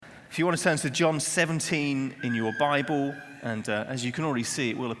If you want to turn to John 17 in your Bible, and as you can already see,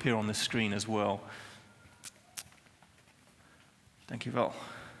 it will appear on the screen as well. Thank you, Val.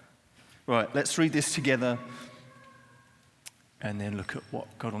 Right, let's read this together and then look at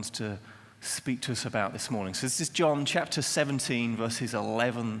what God wants to speak to us about this morning. So this is John chapter 17, verses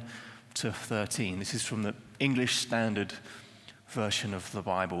 11 to 13. This is from the English Standard Version of the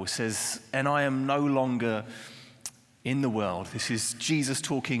Bible. It says, "And I am no longer in the world." This is Jesus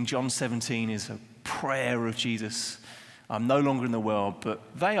talking. John 17 is a prayer of Jesus. "I'm no longer in the world, but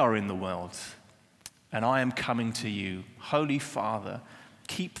they are in the world. And I am coming to you. Holy Father,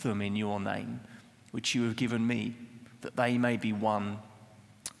 keep them in your name, which you have given me, that they may be one,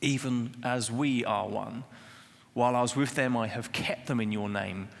 even as we are one. While I was with them, I have kept them in your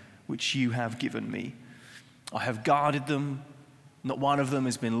name, which you have given me. I have guarded them. Not one of them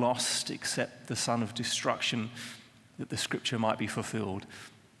has been lost except the son of destruction, that the scripture might be fulfilled.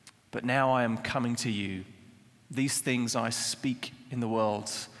 But now I am coming to you. These things I speak in the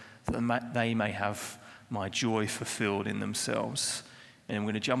world, that they may have my joy fulfilled in themselves." And I'm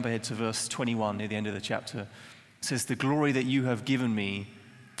going to jump ahead to verse 21 near the end of the chapter. It says, "The glory that you have given me,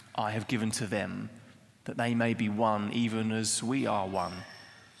 I have given to them, that they may be one, even as we are one.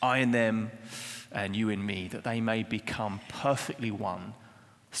 I in them and you in me, that they may become perfectly one,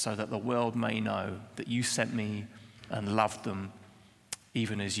 so that the world may know that you sent me and loved them,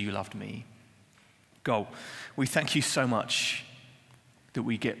 even as you loved me." God, we thank you so much that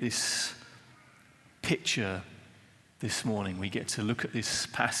we get this picture this morning. We get to look at this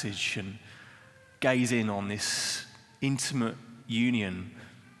passage and gaze in on this intimate union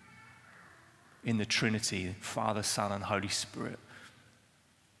in the Trinity, Father, Son, and Holy Spirit.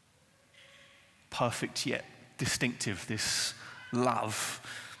 Perfect yet distinctive, this love.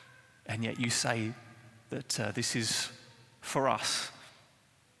 And yet you say that this is for us,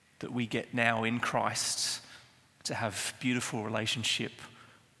 that we get now in Christ to have beautiful relationship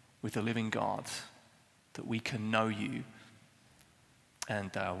with the living God, that we can know you.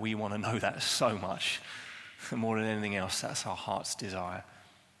 And we want to know that so much. More than anything else, that's our heart's desire.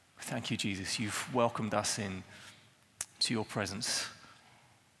 Thank you, Jesus. You've welcomed us in to your presence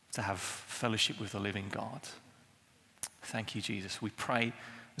to have fellowship with the living God. Thank you, Jesus. We pray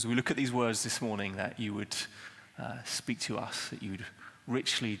as we look at these words this morning that you would speak to us, that you would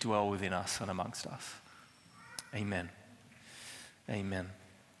richly dwell within us and amongst us. Amen. Amen.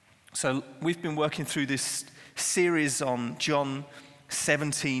 So we've been working through this series on John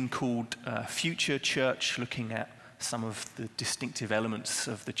 17 called Future Church, looking at some of the distinctive elements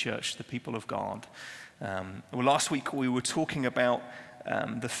of the church, the people of God. Last week we were talking about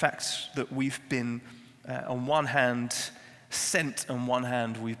the fact that we've been, on one hand, sent, on one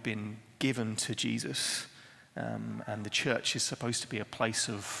hand, we've been given to Jesus. And the church is supposed to be a place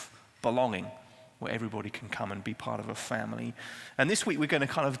of belonging, where everybody can come and be part of a family. And this week we're going to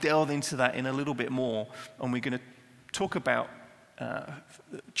kind of delve into that in a little bit more, and we're going to talk about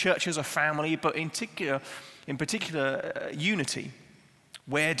church as a family, but in particular, unity.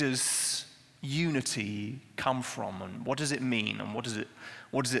 Where does unity come from, and what does it mean, and what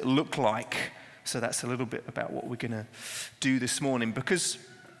does it look like? So that's a little bit about what we're going to do this morning, because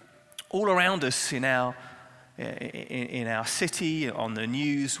all around us in our city, on the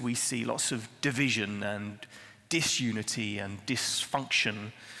news, we see lots of division and disunity and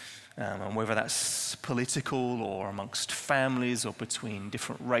dysfunction, and whether that's political or amongst families or between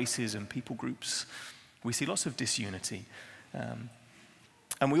different races and people groups, we see lots of disunity.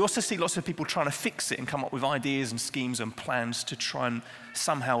 And we also see lots of people trying to fix it and come up with ideas and schemes and plans to try and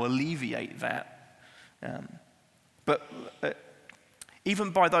somehow alleviate that. But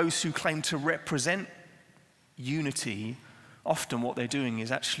even by those who claim to represent unity, often what they're doing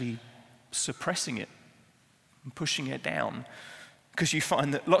is actually suppressing it and pushing it down. Because you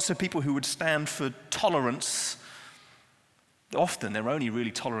find that lots of people who would stand for tolerance, often they're only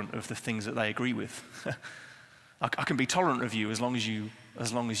really tolerant of the things that they agree with. I can be tolerant of you as long as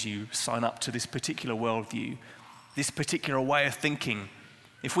you sign up to this particular worldview, this particular way of thinking.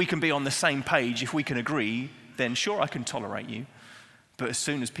 If we can be on the same page, if we can agree, then sure, I can tolerate you. But as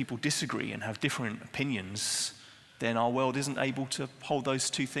soon as people disagree and have different opinions, then our world isn't able to hold those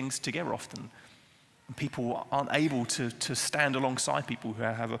two things together often. And people aren't able to stand alongside people who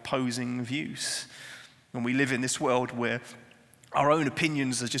have opposing views. And we live in this world where our own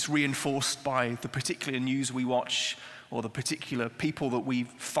opinions are just reinforced by the particular news we watch or the particular people that we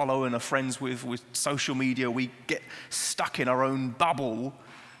follow and are friends with social media. We get stuck in our own bubble,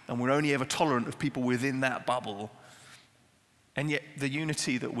 and we're only ever tolerant of people within that bubble. And yet the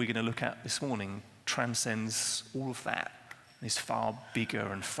unity that we're going to look at this morning transcends all of that. is far bigger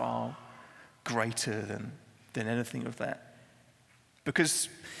and far greater than anything of that. Because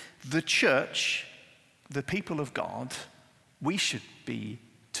the church, the people of God, we should be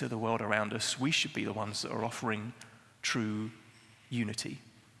to the world around us, we should be the ones that are offering true unity.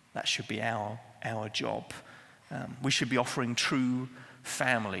 That should be our job. We should be offering true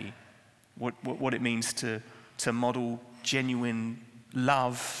family, what it means to model genuine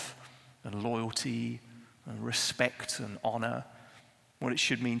love and loyalty and respect and honor, what it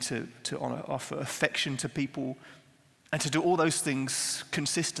should mean to offer affection to people, and to do all those things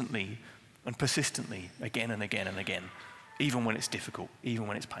consistently and persistently again and again and again, even when it's difficult, even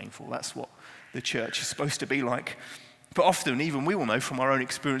when it's painful. That's what the church is supposed to be like. But often, even we will know from our own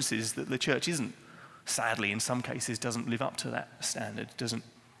experiences that the church isn't, sadly, in some cases, doesn't live up to that standard, doesn't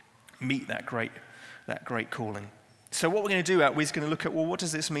meet that great calling. So what we're going to do is going to look at, well, what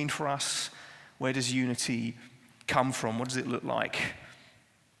does this mean for us? Where does unity come from? What does it look like?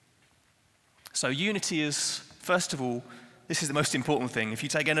 So unity is, first of all, this is the most important thing. If you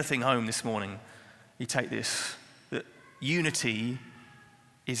take anything home this morning, you take this, that unity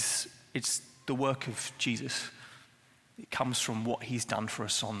it's the work of Jesus. It comes from what he's done for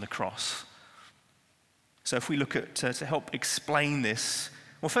us on the cross. So if we look at, to help explain this,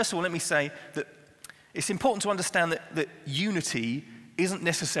 well, first of all, let me say that it's important to understand that unity isn't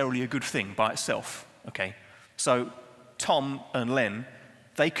necessarily a good thing by itself, okay? So Tom and Len,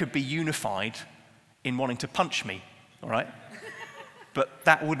 they could be unified in wanting to punch me, all right? But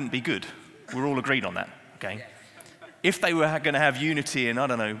that wouldn't be good. We're all agreed on that, okay? If they were going to have unity in, I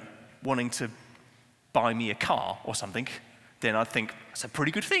don't know, wanting to buy me a car or something, then I'd think, that's a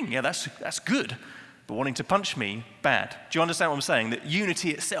pretty good thing. Yeah, that's good. But wanting to punch me, bad. Do you understand what I'm saying? That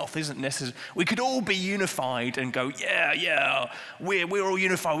unity itself isn't necessary. We could all be unified and go, yeah, we're all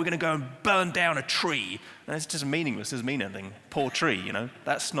unified. We're going to go and burn down a tree. And it's just meaningless. It doesn't mean anything. Poor tree, you know.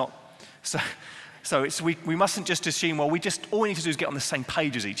 That's not... So we mustn't just assume, well, all we need to do is get on the same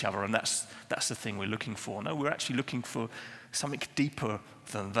page as each other, and that's the thing we're looking for. No, we're actually looking for something deeper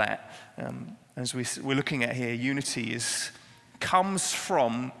than that. As we're looking at here, unity comes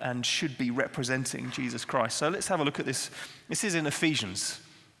from and should be representing Jesus Christ. So let's have a look at this. This is in Ephesians.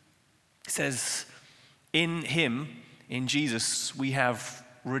 It says, in him, in Jesus, we have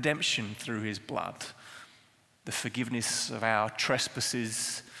redemption through his blood, the forgiveness of our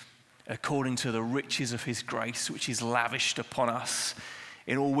trespasses, according to the riches of his grace, which is lavished upon us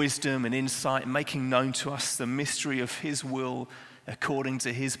in all wisdom and insight, making known to us the mystery of his will according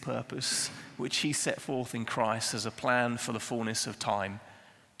to his purpose, which he set forth in Christ as a plan for the fullness of time,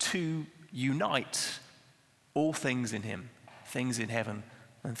 to unite all things in him, things in heaven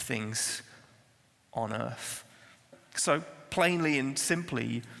and things on earth. So plainly and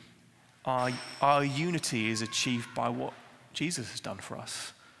simply, our unity is achieved by what Jesus has done for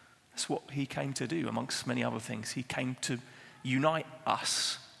us. That's what he came to do, amongst many other things. He came to unite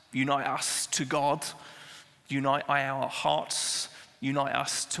us to God, unite our hearts, unite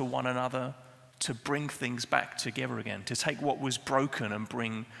us to one another, to bring things back together again, to take what was broken and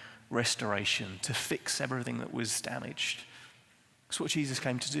bring restoration, to fix everything that was damaged. That's what Jesus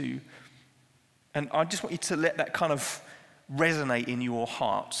came to do. And I just want you to let that kind of resonate in your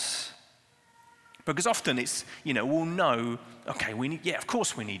hearts. Because often it's, we'll know, okay, of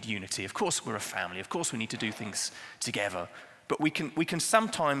course we need unity. Of course we're a family. Of course we need to do things together. But we can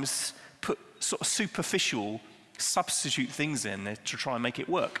sometimes put sort of superficial substitute things in there to try and make it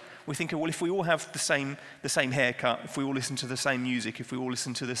work. We think, well, if we all have the same haircut, if we all listen to the same music, if we all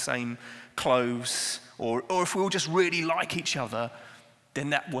listen to the same clothes, or if we all just really like each other, then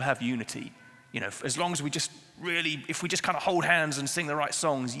that will have unity. As long as if we just kind of hold hands and sing the right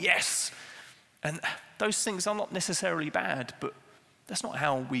songs, yes. And those things are not necessarily bad, but that's not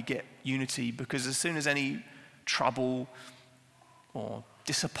how we get unity, because as soon as any trouble or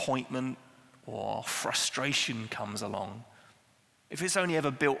disappointment or frustration comes along, if it's only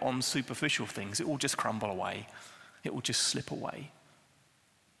ever built on superficial things, it will just crumble away. It will just slip away.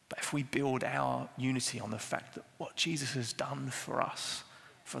 But if we build our unity on the fact that what Jesus has done for us,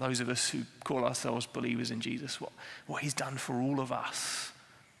 for those of us who call ourselves believers in Jesus, what he's done for all of us,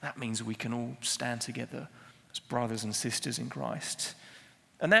 that means we can all stand together as brothers and sisters in Christ.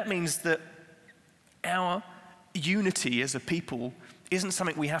 And that means that our unity as a people isn't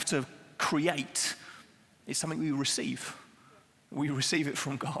something we have to create. It's something we receive. We receive it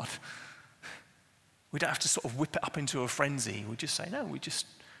from God. We don't have to sort of whip it up into a frenzy. We just say, no, we just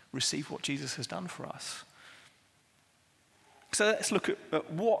receive what Jesus has done for us. So let's look at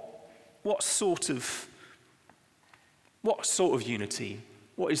what sort of unity.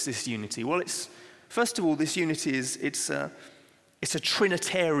 What is this unity? Well, it's First of all, this unity it's a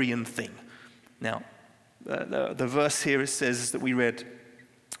Trinitarian thing. Now, the verse here it says that we read,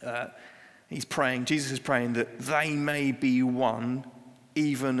 Jesus is praying that they may be one,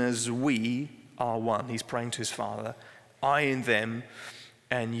 even as we are one. He's praying to his Father, I in them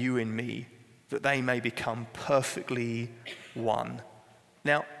and you in me, that they may become perfectly one.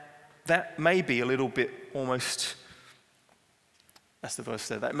 Now, that may be a little bit almost, that's the verse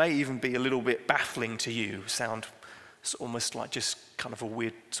there, that may even be a little bit baffling to you, sound almost like just kind of a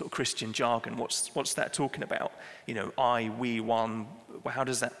weird sort of Christian jargon. What's that talking about? I, we, one, how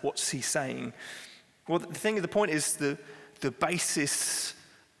does that, what's he saying? Well, the point is the basis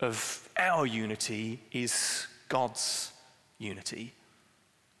of our unity is God's unity.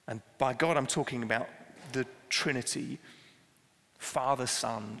 And by God, I'm talking about the Trinity, Father,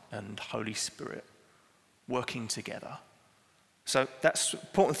 Son, and Holy Spirit working together. So that's an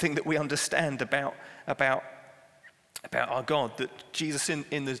important thing that we understand about our God, that Jesus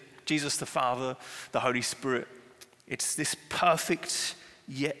Jesus the Father, the Holy Spirit, it's this perfect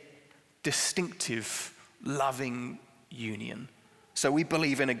yet distinctive, loving union. So we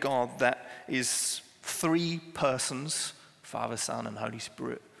believe in a God that is three persons, Father, Son, and Holy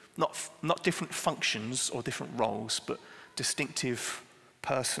Spirit. Not different functions or different roles, but distinctive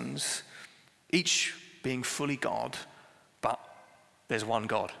persons, each being fully God, but there's one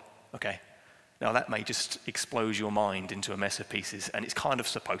God, okay? Now that may just explode your mind into a mess of pieces, and it's kind of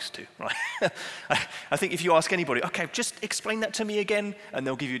supposed to, right? I think if you ask anybody, okay, just explain that to me again, and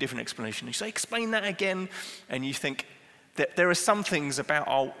they'll give you a different explanation. You say, explain that again, and you think that there are some things about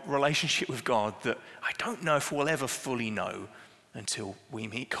our relationship with God that I don't know if we'll ever fully know until we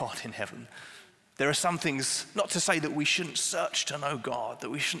meet God in heaven. There are some things, not to say that we shouldn't search to know God, that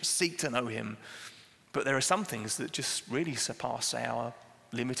we shouldn't seek to know him, but there are some things that just really surpass our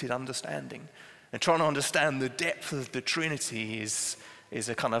limited understanding. And trying to understand the depth of the Trinity is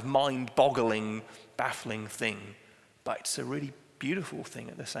a kind of mind-boggling, baffling thing, but it's a really beautiful thing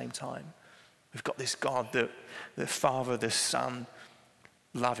at the same time. We've got this God, the Father, the Son,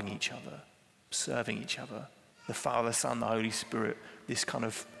 loving each other, serving each other. The Father, Son, the Holy Spirit, this kind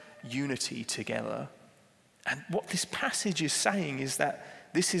of unity together. And what this passage is saying is that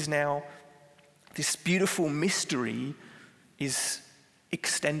this is now, this beautiful mystery is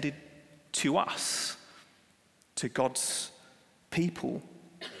extended to us, to God's people.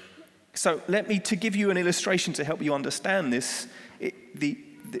 So to give you an illustration to help you understand this,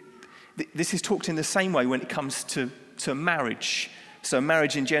 this is talked in the same way when it comes to marriage. So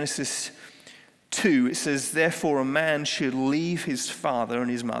marriage in Genesis 2, it says, therefore a man should leave his father and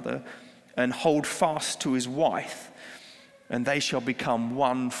his mother and hold fast to his wife, and they shall become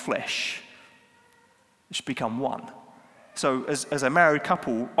one flesh. They should become one. So as a married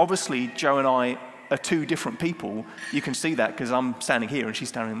couple, obviously Joe and I are two different people. You can see that because I'm standing here and she's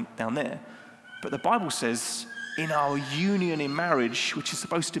standing down there. But the Bible says in our union in marriage, which is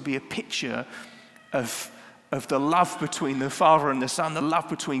supposed to be a picture of the love between the Father and the Son, the love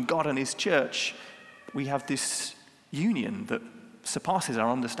between God and his church, we have this union that surpasses our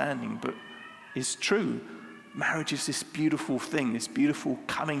understanding, but is true. Marriage is this beautiful thing, this beautiful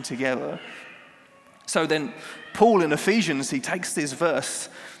coming together. So then Paul in Ephesians, he takes this verse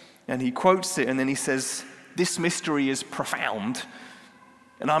and he quotes it, and then he says, this mystery is profound.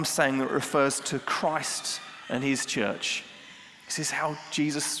 And I'm saying that it refers to Christ and his church. This is how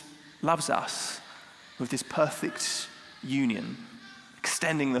Jesus loves us, with this perfect union,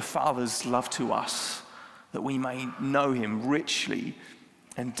 extending the Father's love to us, that we may know him richly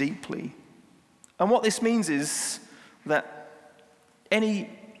and deeply. And what this means is that any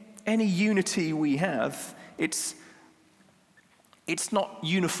unity we have, it's not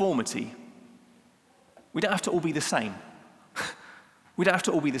uniformity. We don't have to all be the same. We don't have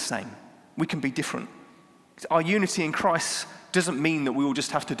to all be the same. We can be different. Our unity in Christ doesn't mean that we all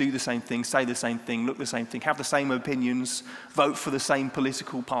just have to do the same thing, say the same thing, look the same thing, have the same opinions, vote for the same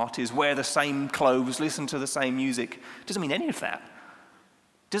political parties, wear the same clothes, listen to the same music. It doesn't mean any of that.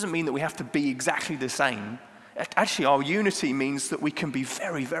 It doesn't mean that we have to be exactly the same. Actually, our unity means that we can be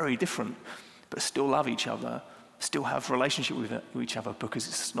very, very different, but still love each other, still have a relationship with each other, because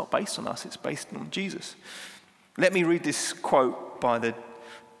it's not based on us, it's based on Jesus. Let me read this quote by the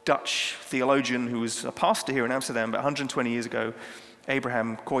Dutch theologian who was a pastor here in Amsterdam about 120 years ago,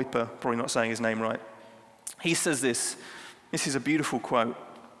 Abraham Kuyper, probably not saying his name right. He says this is a beautiful quote.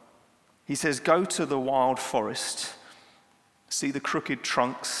 He says, go to the wild forest, see the crooked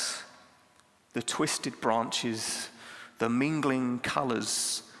trunks, the twisted branches, the mingling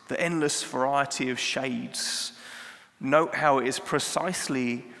colors, the endless variety of shades. Note how it is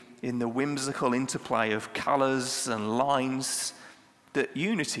precisely in the whimsical interplay of colours and lines that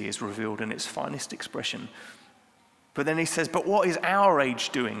unity is revealed in its finest expression. But then he says, but what is our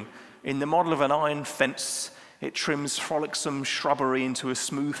age doing? In the model of an iron fence, it trims frolicsome shrubbery into a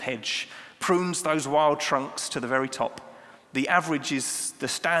smooth hedge, prunes those wild trunks to the very top. The average is the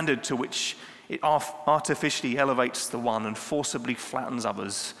standard to which it artificially elevates the one and forcibly flattens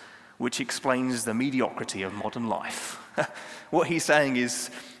others, which explains the mediocrity of modern life. What he's saying is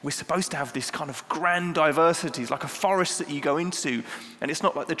we're supposed to have this kind of grand diversity. It's like a forest that you go into, and it's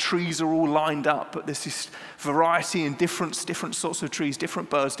not like the trees are all lined up, but there's this variety and different sorts of trees, different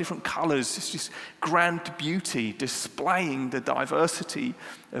birds, different colors. It's just grand beauty displaying the diversity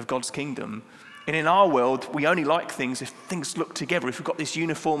of God's kingdom. And in our world, we only like things if things look together, if we've got this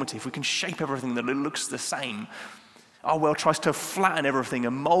uniformity, if we can shape everything that it looks the same. Our world tries to flatten everything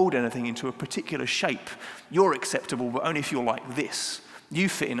and mold anything into a particular shape. You're acceptable, but only if you're like this. You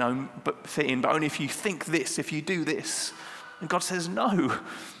fit in, but only if you think this, if you do this. And God says, no.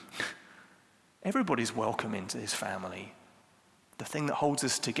 Everybody's welcome into his family. The thing that holds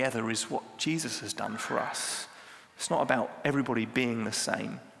us together is what Jesus has done for us. It's not about everybody being the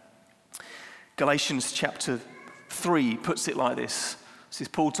same. Galatians chapter 3 puts it like this. This is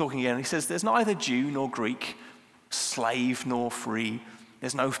Paul talking again. He says, there's neither Jew nor Greek, slave nor free.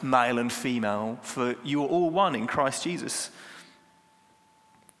 There's no male and female, for you are all one in Christ Jesus.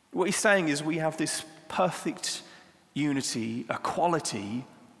 What he's saying is we have this perfect unity, equality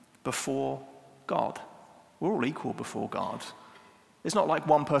before God. We're all equal before God. It's not like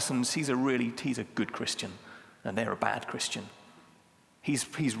one person, he's a good Christian and they're a bad Christian.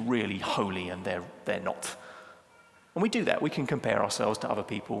 He's really holy and they're not. And we do that. We can compare ourselves to other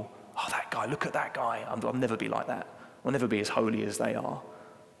people. Oh, that guy, look at that guy. I'll never be like that. I'll never be as holy as they are.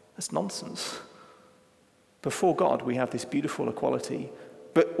 That's nonsense. Before God, we have this beautiful equality.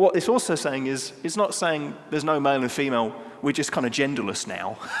 But what it's also saying is, it's not saying there's no male and female, we're just kind of genderless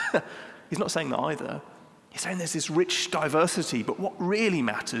now. He's not saying that either. He's saying there's this rich diversity, but what really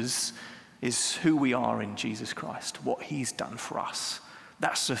matters is who we are in Jesus Christ, what he's done for us.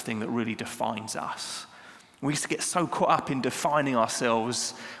 That's the thing that really defines us. We used to get so caught up in defining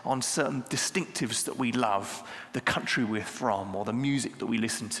ourselves on certain distinctives that we love, the country we're from, or the music that we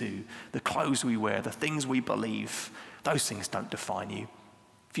listen to, the clothes we wear, the things we believe. Those things don't define you.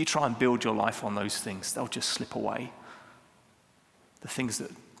 If you try and build your life on those things, they'll just slip away. The thing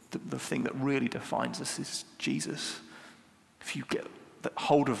that really defines us is Jesus. If you get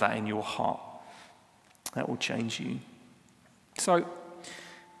hold of that in your heart, that will change you. So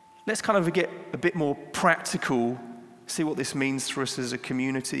let's kind of get a bit more practical, see what this means for us as a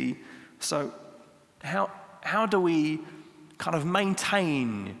community. So how do we kind of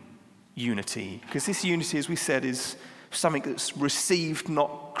maintain unity? Because this unity, as we said, is something that's received,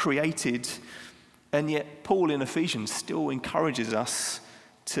 not created. And yet Paul in Ephesians still encourages us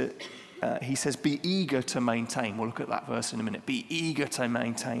to, he says, be eager to maintain. We'll look at that verse in a minute. Be eager to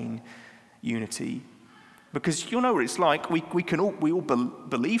maintain unity. Because you'll know what it's like. We all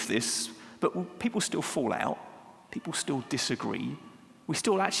believe this, but people still fall out. People still disagree. We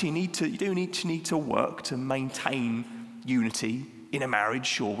still actually need to work to maintain unity in a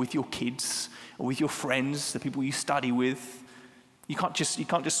marriage or with your kids or with your friends, the people you study with. You can't just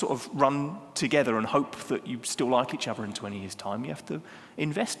sort of run together and hope that you still like each other in 20 years' time. You have to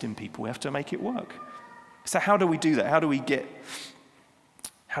invest in people. We have to make it work. So how do we do that? How do we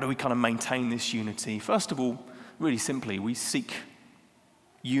kind of maintain this unity? First of all, really simply, we seek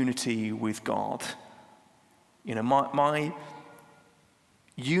unity with God. You know, my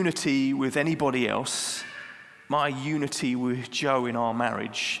unity with anybody else, my unity with Joe in our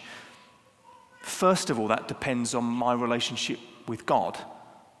marriage, first of all, that depends on my relationship with God.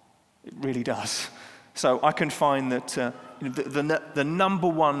 It really does. So I can find that the number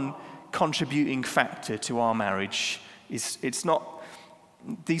one contributing factor to our marriage is, it's not,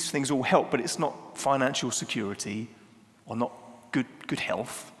 these things all help, but it's not financial security or not good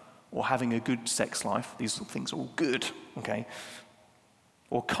health or having a good sex life. These things are all good, okay?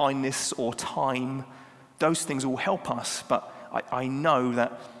 Or kindness or time. Those things all help us, but I know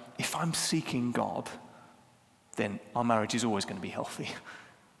that if I'm seeking God, then our marriage is always going to be healthy.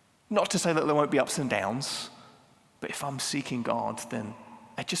 Not to say that there won't be ups and downs, but if I'm seeking God, then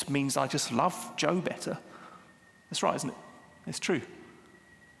it just means I just love Joe better. That's right, isn't it? It's true.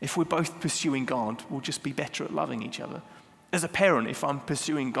 If we're both pursuing God, we'll just be better at loving each other. As a parent, if I'm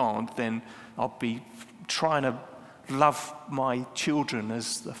pursuing God, then I'll be trying to love my children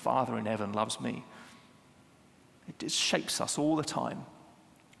as the Father in heaven loves me. It shapes us all the time.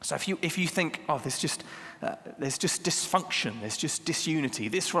 So if you think, there's just dysfunction, there's just disunity,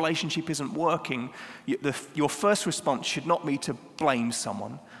 this relationship isn't working, your first response should not be to blame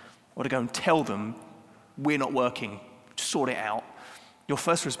someone or to go and tell them we're not working, sort it out. Your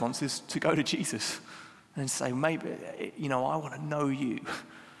first response is to go to Jesus and say, maybe, I want to know you,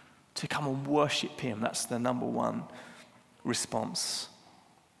 to come and worship him. That's the number one response.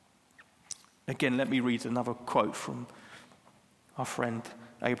 Again, let me read another quote from our friend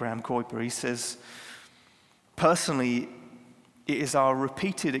Abraham Kuyper. He says, personally, it is our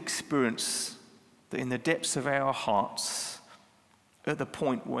repeated experience that in the depths of our hearts, at the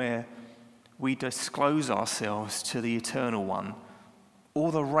point where we disclose ourselves to the Eternal One,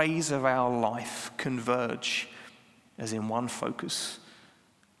 all the rays of our life converge as in one focus,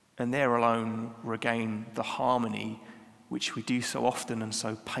 and there alone regain the harmony which we do so often and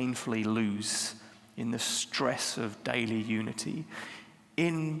so painfully lose in the stress of daily unity.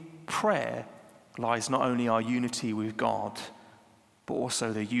 In prayer lies not only our unity with God, but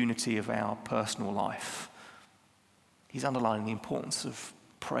also the unity of our personal life. He's underlining the importance of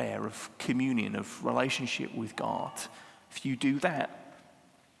prayer, of communion, of relationship with God. If you do that,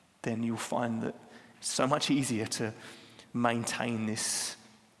 then you'll find that it's so much easier to maintain this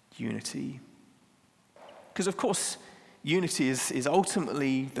unity. Because, of course, unity is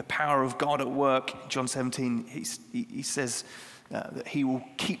ultimately the power of God at work. John 17, he says that he will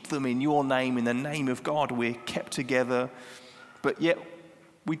keep them in your name, in the name of God. We're kept together. But yet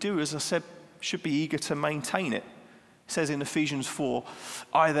we do, as I said, should be eager to maintain it. It says in Ephesians 4,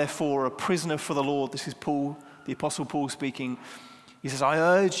 I therefore, a prisoner for the Lord, this is Paul, the Apostle Paul speaking, he says, I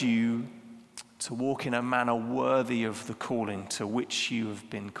urge you to walk in a manner worthy of the calling to which you have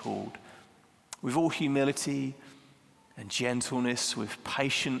been called, with all humility and gentleness, with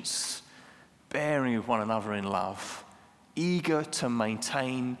patience, bearing with one another in love, eager to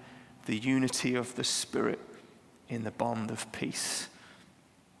maintain the unity of the Spirit in the bond of peace.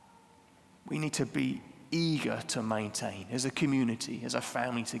 We need to be eager to maintain, as a community, as a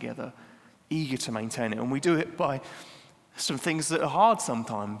family together, eager to maintain it. And we do it by some things that are hard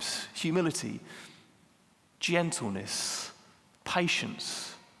sometimes: humility, gentleness,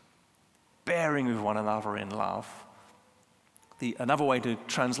 patience, bearing with one another in love. Another way to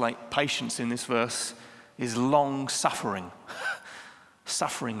translate patience in this verse is long suffering.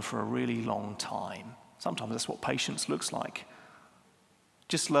 Suffering for a really long time. Sometimes that's what patience looks like.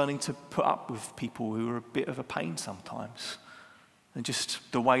 Just learning to put up with people who are a bit of a pain sometimes. And just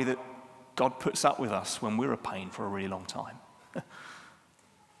the way that God puts up with us when we're a pain for a really long time.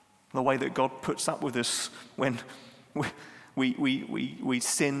 The way that God puts up with us when we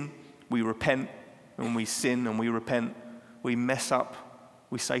sin, we repent, and when we sin and we repent, we mess up,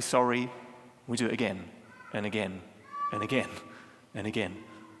 we say sorry, we do it again and again and again and again.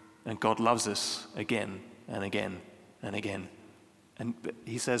 And God loves us again and again and again. And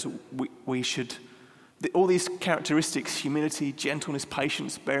he says we should, all these characteristics, humility, gentleness,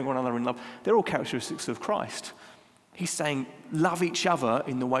 patience, bearing one another in love, they're all characteristics of Christ. He's saying, love each other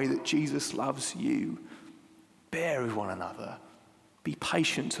in the way that Jesus loves you. Bear with one another. Be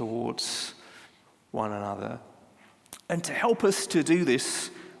patient towards one another. And to help us to do this,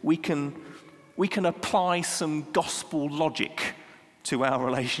 we can apply some gospel logic to our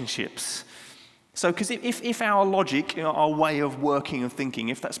relationships. So, because if our logic, our way of working and thinking,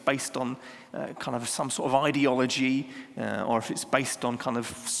 if that's based on kind of some sort of ideology, or if it's based on kind of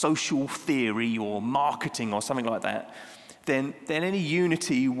social theory or marketing or something like that, then any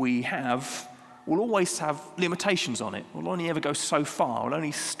unity we have will always have limitations on it. We'll only ever go so far. We'll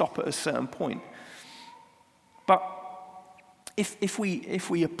only stop at a certain point. But if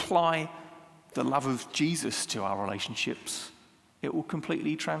we apply the love of Jesus to our relationships, it will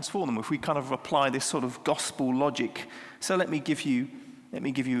completely transform them if we kind of apply this sort of gospel logic. So let me give you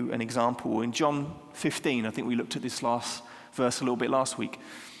an example. In John 15, I think we looked at this last verse a little bit last week.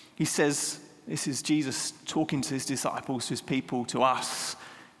 He says, this is Jesus talking to his disciples, to his people, to us.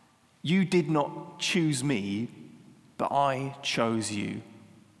 You did not choose me, but I chose you.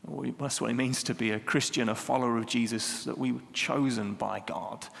 That's what it means to be a Christian, a follower of Jesus, that we were chosen by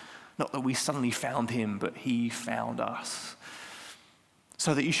God. Not that we suddenly found him, but he found us.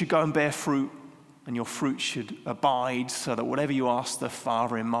 So that you should go and bear fruit, and your fruit should abide, so that whatever you ask the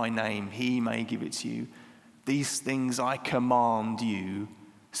Father in my name, he may give it to you. These things I command you,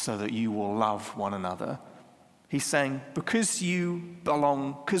 so that you will love one another. He's saying, because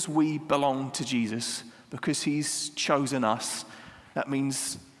we belong to Jesus, because he's chosen us, that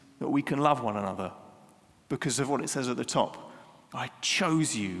means that we can love one another. Because of what it says at the top. I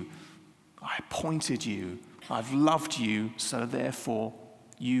chose you. I appointed you. I've loved you, so therefore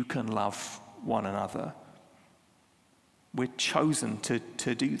you can love one another. We're chosen to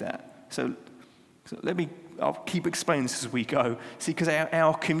do that. So I'll keep explaining this as we go. See, because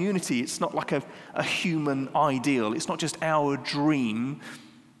our community, it's not like a human ideal. It's not just our dream.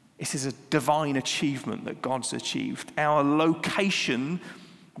 This is a divine achievement that God's achieved. Our location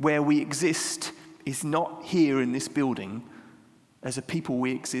where we exist is not here in this building. As a people,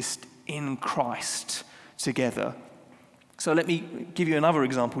 we exist in Christ together. So let me give you another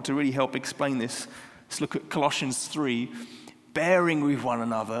example to really help explain this. Let's look at Colossians 3, bearing with one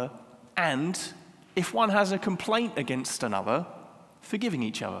another, and if one has a complaint against another, forgiving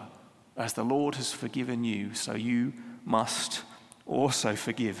each other. As the Lord has forgiven you, so you must also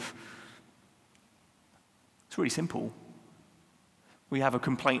forgive. It's really simple. We have a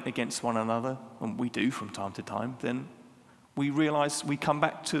complaint against one another, and we do from time to time, then we realize we come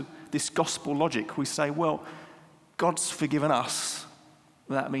back to this gospel logic. We say, well, God's forgiven us.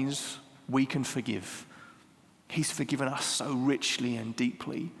 That means we can forgive. He's forgiven us so richly and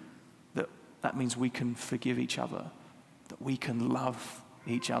deeply that means we can forgive each other, that we can love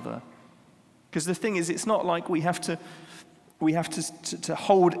each other. Because the thing is, it's not like we have to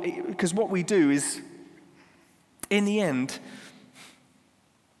hold, because what we do is, in the end,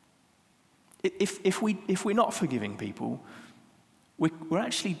 if we're not forgiving people, we're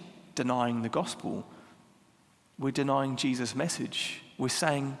actually denying the gospel. We're denying Jesus' message. We're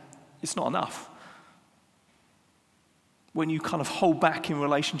saying it's not enough. When you kind of hold back in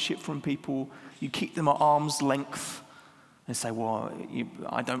relationship from people, you keep them at arm's length and say, well,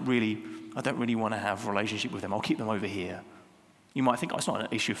 I don't really want to have a relationship with them. I'll keep them over here. You might think, oh, it's not an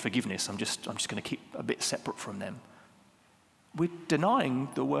issue of forgiveness. I'm just going to keep a bit separate from them. We're denying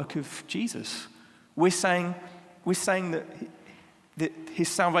the work of Jesus. We're saying that his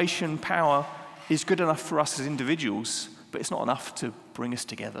salvation power is good enough for us as individuals, but it's not enough to bring us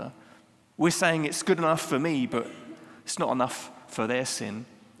together. We're saying it's good enough for me, but it's not enough for their sin.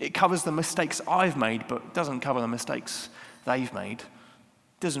 It covers the mistakes I've made, but doesn't cover the mistakes they've made.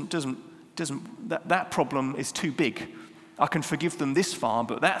 That problem is too big. I can forgive them this far,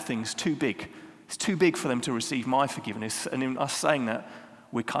 but that thing's too big. It's too big for them to receive my forgiveness. And in us saying that,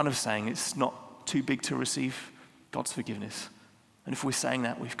 we're kind of saying it's not too big to receive God's forgiveness. And if we're saying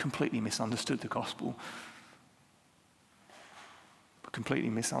that, we've completely misunderstood the gospel. We're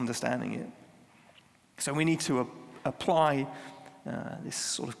completely misunderstanding it. So we need to apply this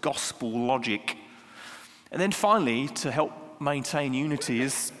sort of gospel logic. And then finally, to help maintain unity,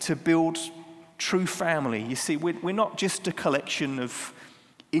 is to build true family. You see, we're not just a collection of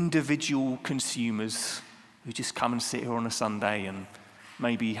individual consumers who just come and sit here on a Sunday and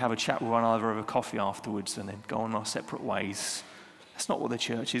maybe have a chat with one another over coffee afterwards and then go on our separate ways. That's not what the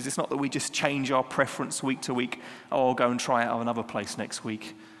church is. It's not that we just change our preference week to week. Oh, I'll go and try out another place next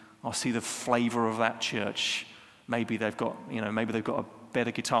week. I'll see the flavor of that church. Maybe they've got a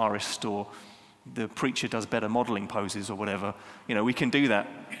better guitarist, or the preacher does better modeling poses or whatever. We can do that.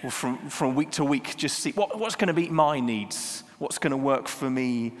 Or from week to week, just see what's going to meet my needs, what's going to work for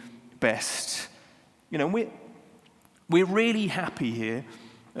me best. We're really happy here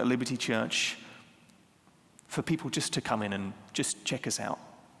at Liberty Church for people just to come in and just check us out.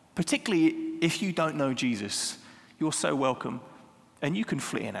 Particularly if you don't know Jesus, you're so welcome. And you can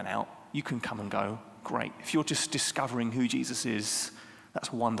flit in and out. You can come and go. Great. If you're just discovering who Jesus is,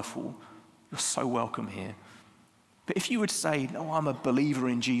 that's wonderful. You're so welcome here. But if you would say, no, I'm a believer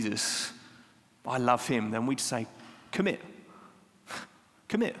in Jesus, I love him, then we'd say, commit.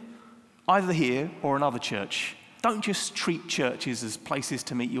 Commit. Either here or another church. Don't just treat churches as places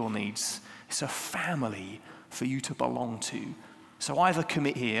to meet your needs. It's a family for you to belong to. So either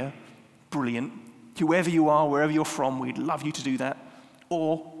commit here, brilliant. Whoever you are, wherever you're from, we'd love you to do that.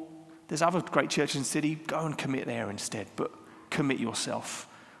 Or there's other great churches in the city, go and commit there instead, but commit yourself.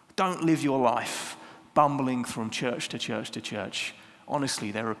 Don't live your life bumbling from church to church to church.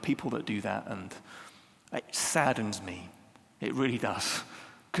 Honestly, there are people that do that, and it saddens me. It really does,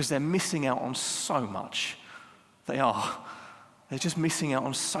 because they're missing out on so much. They are. They're just missing out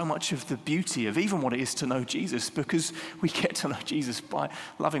on so much of the beauty of even what it is to know Jesus, because we get to know Jesus by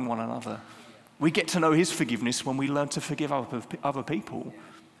loving one another. We get to know his forgiveness when we learn to forgive other people.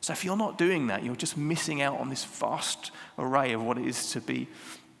 So if you're not doing that, you're just missing out on this vast array of what it is to be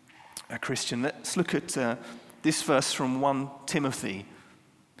a Christian. Let's look at this verse from 1 Timothy.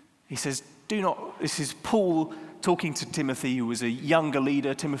 He says, this is Paul talking to Timothy, who was a younger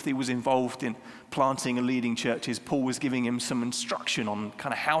leader. Timothy was involved in planting and leading churches. Paul was giving him some instruction on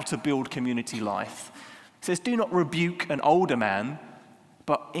kind of how to build community life. He says, do not rebuke an older man,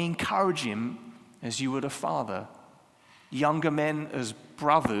 but encourage him as you would a father. Younger men as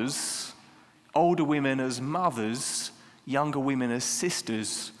brothers, older women as mothers, younger women as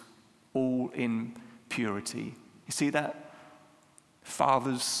sisters, all in purity. You see that?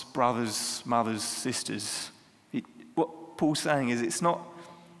 Fathers, brothers, mothers, sisters. What Paul's saying is it's not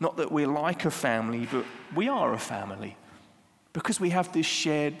that we're like a family, but we are a family. Because we have this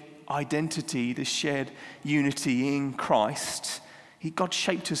shared identity, this shared unity in Christ, God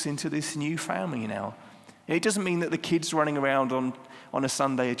shaped us into this new family now. It doesn't mean that the kids running around on a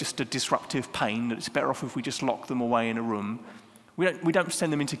Sunday are just a disruptive pain, that it's better off if we just lock them away in a room. We don't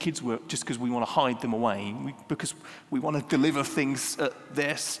send them into kids' work just because we want to hide them away, because we want to deliver things at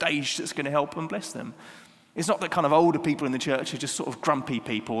their stage that's going to help and bless them. It's not that kind of older people in the church are just sort of grumpy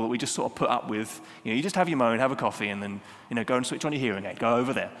people that we just sort of put up with. You just have your moan, have a coffee, and then go and switch on your hearing aid, go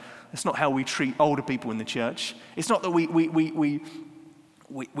over there. That's not how we treat older people in the church. It's not that we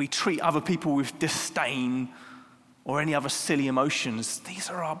treat other people with disdain or any other silly emotions. These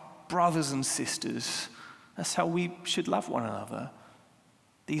are our brothers and sisters. That's how we should love one another.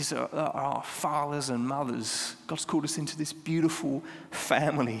 These are our fathers and mothers. God's called us into this beautiful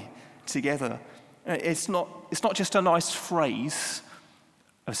family together. It's not just a nice phrase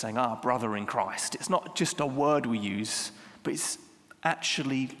of saying, brother in Christ. It's not just a word we use, but it's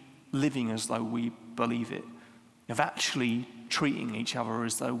actually living as though we believe it, of actually treating each other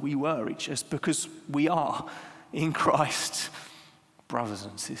as though we were because we are in Christ brothers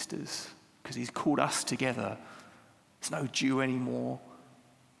and sisters, because he's called us together. There's no Jew anymore,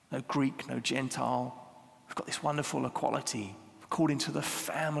 no Greek, no Gentile. We've got this wonderful equality. We're called into the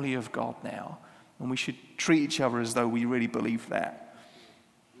family of God now, and we should treat each other as though we really believe that.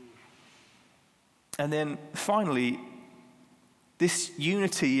 And then finally, this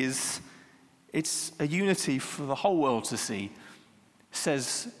unity it's a unity for the whole world to see. It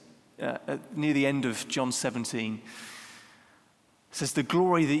says near the end of John 17, it says, the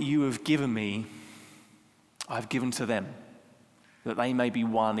glory that you have given me, I've given to them, that they may be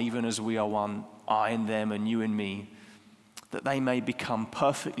one, even as we are one, I in them and you in me, that they may become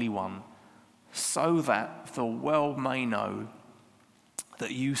perfectly one, so that the world may know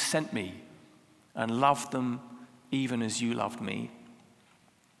that you sent me and loved them even as you loved me.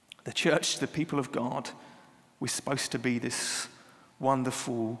 The church, the people of God, we're supposed to be this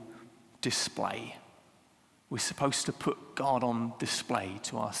wonderful display. We're supposed to put God on display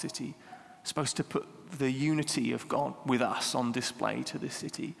to our city. We're supposed to put the unity of God with us on display to this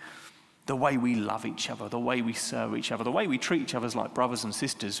city. The way we love each other, the way we serve each other, the way we treat each other as like brothers and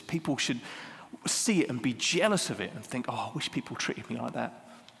sisters. People should see it and be jealous of it and think, I wish people treated me like that.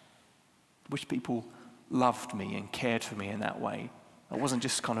 I wish people loved me and cared for me in that way. I wasn't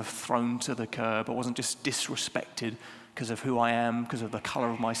just kind of thrown to the curb. I wasn't just disrespected because of who I am, because of the color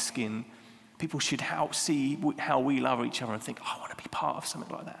of my skin. People should see how we love each other and think, I want to be part of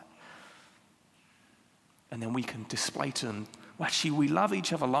something like that. And then we can display to them, well, actually, we love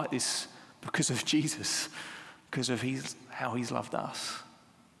each other like this because of Jesus, because of how he's loved us.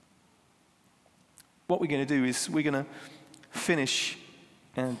 What we're going to do is we're going to finish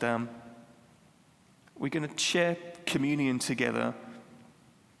and we're going to share communion together.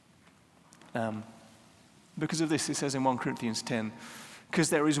 Because of this, it says in 1 Corinthians 10, because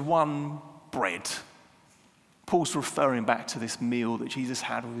there is one bread. Paul's referring back to this meal that Jesus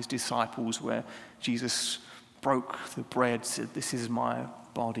had with his disciples where Jesus broke the bread, said, this is my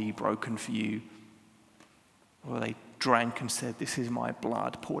body broken for you. Or they drank and said, this is my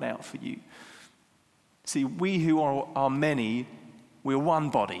blood poured out for you. See, we who are many, we're one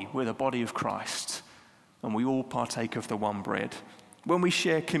body, we're the body of Christ, and we all partake of the one bread. When we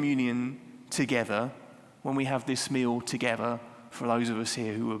share communion together, when we have this meal together, for those of us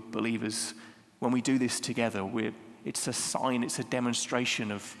here who are believers, when we do this together, it's a sign, it's a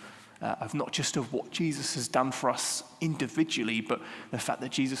demonstration of not just of what Jesus has done for us individually, but the fact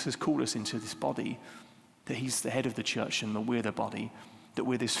that Jesus has called us into this body, that he's the head of the church and that we're the body, that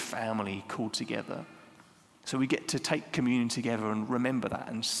we're this family called together. So we get to take communion together and remember that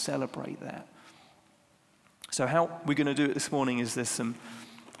and celebrate that. So how we're going to do it this morning is there's some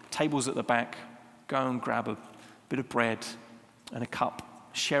tables at the back. Go and grab a bit of bread and a cup.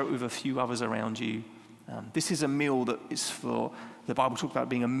 Share it with a few others around you. This is a meal that is for, the Bible talks about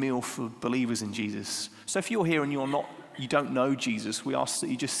being a meal for believers in Jesus. So if you're here and you don't know Jesus, we ask that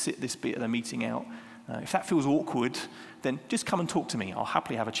you just sit this bit of the meeting out. If that feels awkward, then just come and talk to me. I'll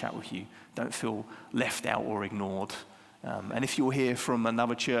happily have a chat with you. Don't feel left out or ignored. And if you're here from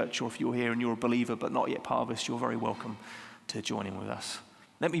another church, or if you're here and you're a believer but not yet part of us, you're very welcome to join in with us.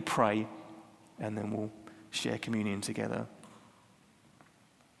 Let me pray, and then we'll share communion together.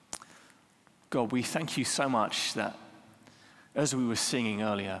 God, we thank you so much that as we were singing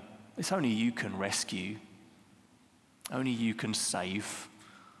earlier, it's only you can rescue. Only you can save.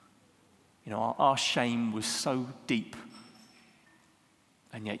 You know, our shame was so deep,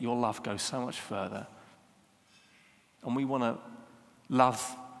 and yet your love goes so much further. And we want to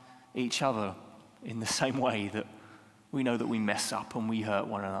love each other in the same way that we know that we mess up and we hurt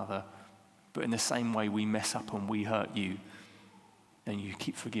one another, but in the same way we mess up and we hurt you, and you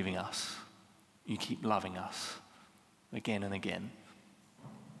keep forgiving us. You keep loving us again and again.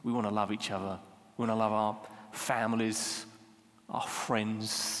 We want to love each other. We want to love our families, our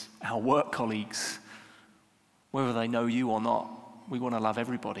friends, our work colleagues, whether they know you or not. We want to love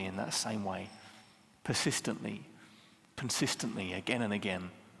everybody in that same way, persistently, consistently, again and again,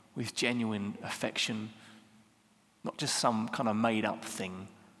 with genuine affection, not just some kind of made-up thing,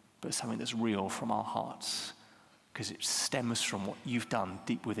 but something that's real from our hearts, because it stems from what you've done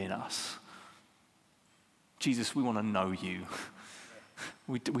deep within us. Jesus, we want to know you.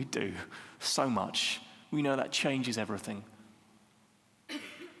 We do so much. We know that changes everything.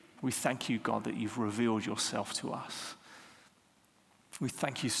 We thank you, God, that you've revealed yourself to us. We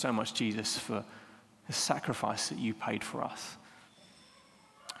thank you so much, Jesus, for the sacrifice that you paid for us,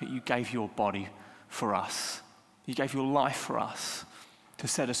 that you gave your body for us. You gave your life for us to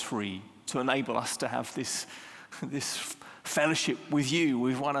set us free, to enable us to have this fellowship with you,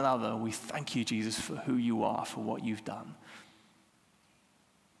 with one another. We thank you, Jesus, for who you are, for what you've done.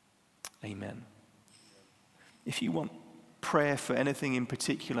 Amen. If you want prayer for anything in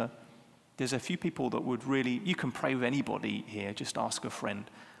particular, there's a few people that would really, you can pray with anybody here, just ask a friend.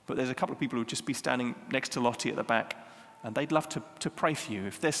 But there's a couple of people who would just be standing next to Lottie at the back, and they'd love to pray for you.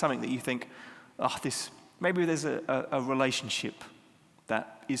 If there's something that you think, maybe there's a relationship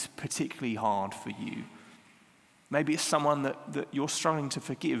that is particularly hard for you. Maybe it's someone that you're struggling to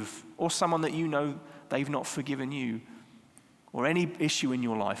forgive, or someone that you know they've not forgiven you, or any issue in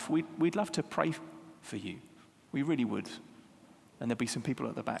your life. We'd love to pray for you. We really would. And there'll be some people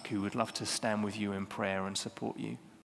at the back who would love to stand with you in prayer and support you.